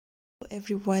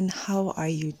Everyone, how are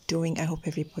you doing? I hope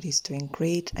everybody's doing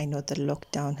great. I know the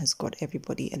lockdown has got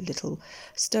everybody a little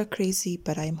stir crazy,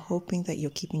 but I'm hoping that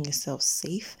you're keeping yourself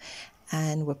safe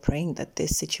and we're praying that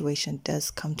this situation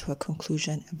does come to a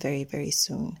conclusion very, very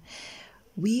soon.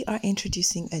 We are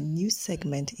introducing a new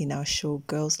segment in our show,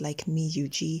 Girls Like Me,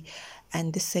 UG,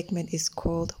 and this segment is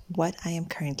called What I Am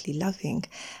Currently Loving.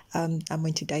 I'm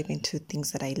going to dive into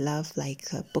things that I love, like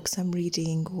books I'm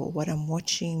reading or what I'm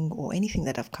watching or anything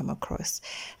that I've come across,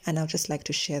 and I'll just like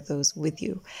to share those with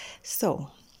you.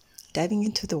 So, diving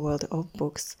into the world of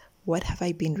books, what have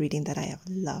I been reading that I have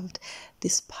loved?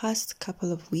 This past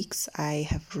couple of weeks, I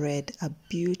have read a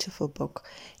beautiful book,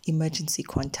 Emergency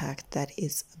Contact, that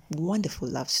is a wonderful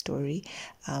love story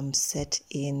set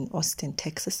in Austin,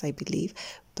 Texas, I believe.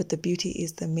 But the beauty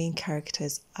is the main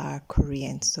characters are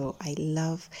Korean. So I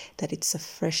love that it's a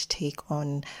fresh take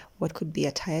on what could be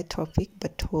a tired topic,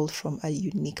 but told from a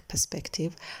unique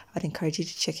perspective. I'd encourage you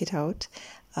to check it out.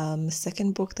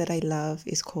 Second book that I love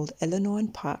is called Eleanor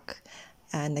and Park.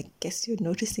 And I guess you're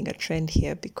noticing a trend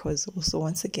here because also,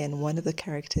 once again, one of the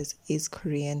characters is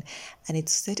Korean and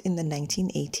it's set in the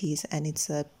 1980s and it's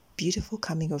a beautiful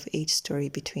coming of age story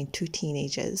between two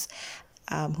teenagers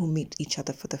who meet each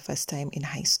other for the first time in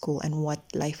high school and what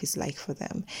life is like for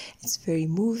them. It's very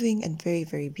moving and very,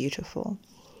 very beautiful.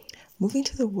 Moving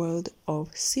to the world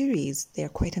of series, there are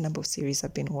quite a number of series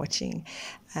I've been watching,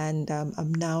 and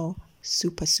I'm now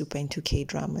super into K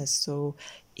dramas. So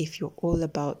if you're all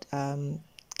about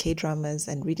K dramas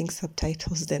and reading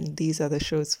subtitles, then these are the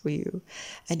shows for you.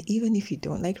 And even if you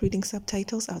don't like reading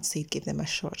subtitles, I'd say give them a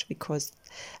shot because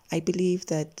I believe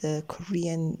that the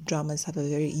Korean dramas have a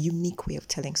very unique way of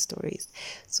telling stories.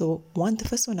 So the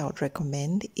first one I would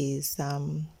recommend is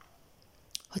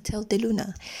Hotel de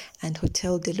Luna. And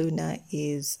Hotel de Luna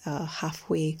is a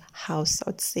halfway house,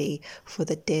 I'd say, for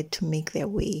the dead to make their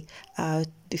way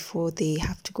before they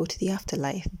have to go to the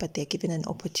afterlife. But they're given an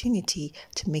opportunity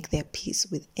to make their peace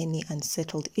with any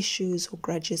unsettled issues or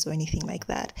grudges or anything like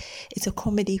that. It's a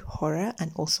comedy, horror,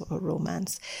 and also a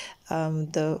romance.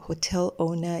 The hotel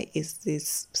owner is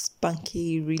this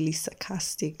spunky, really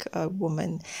sarcastic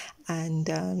woman,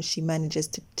 and she manages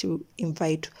to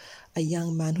invite a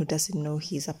young man who doesn't know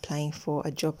he's applying for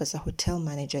a job as a hotel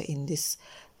manager in this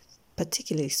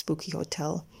particularly spooky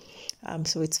hotel.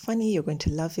 So it's funny, you're going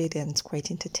to love it, and it's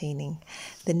quite entertaining.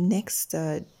 The next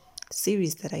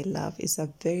series that I love is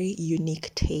a very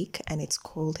unique take, and it's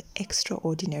called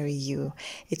Extraordinary You.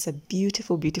 It's a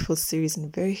beautiful series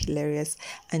and very hilarious,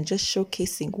 and just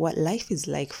showcasing what life is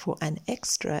like for an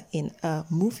extra in a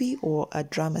movie or a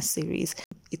drama series.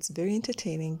 It's very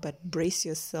entertaining, but brace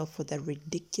yourself for the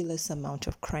ridiculous amount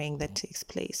of crying that takes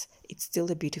place. It's still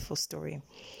a beautiful story.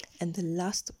 And the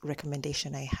last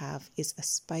recommendation I have is a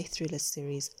spy thriller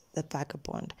series, The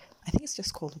Vagabond. I think it's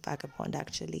just called Vagabond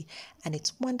actually, and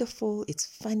it's wonderful. It's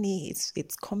funny.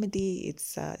 It's comedy.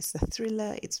 It's a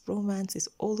thriller. It's romance. It's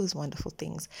all those wonderful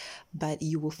things, but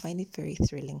you will find it very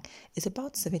thrilling. It's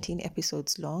about 17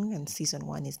 episodes long, and season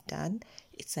 1 is done.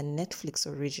 It's a Netflix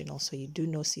original, so you do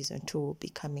know season 2 will be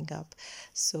coming up.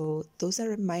 So those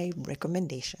are my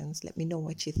recommendations. Let me know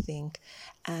what you think,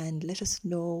 and let us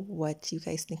know what you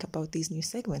guys think about these new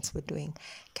segments we're doing.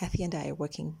 Kathy and I are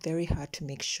working very hard to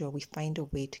make sure we find a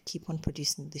way to keep on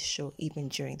producing this show even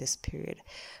during this period.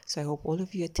 So I hope all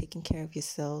of you are taking care of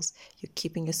yourselves, you're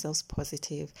keeping yourselves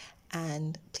positive,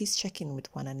 and please check in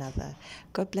with one another.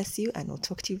 God bless you, and we'll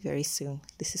talk to you very soon.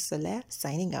 This is Soler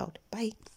signing out. Bye.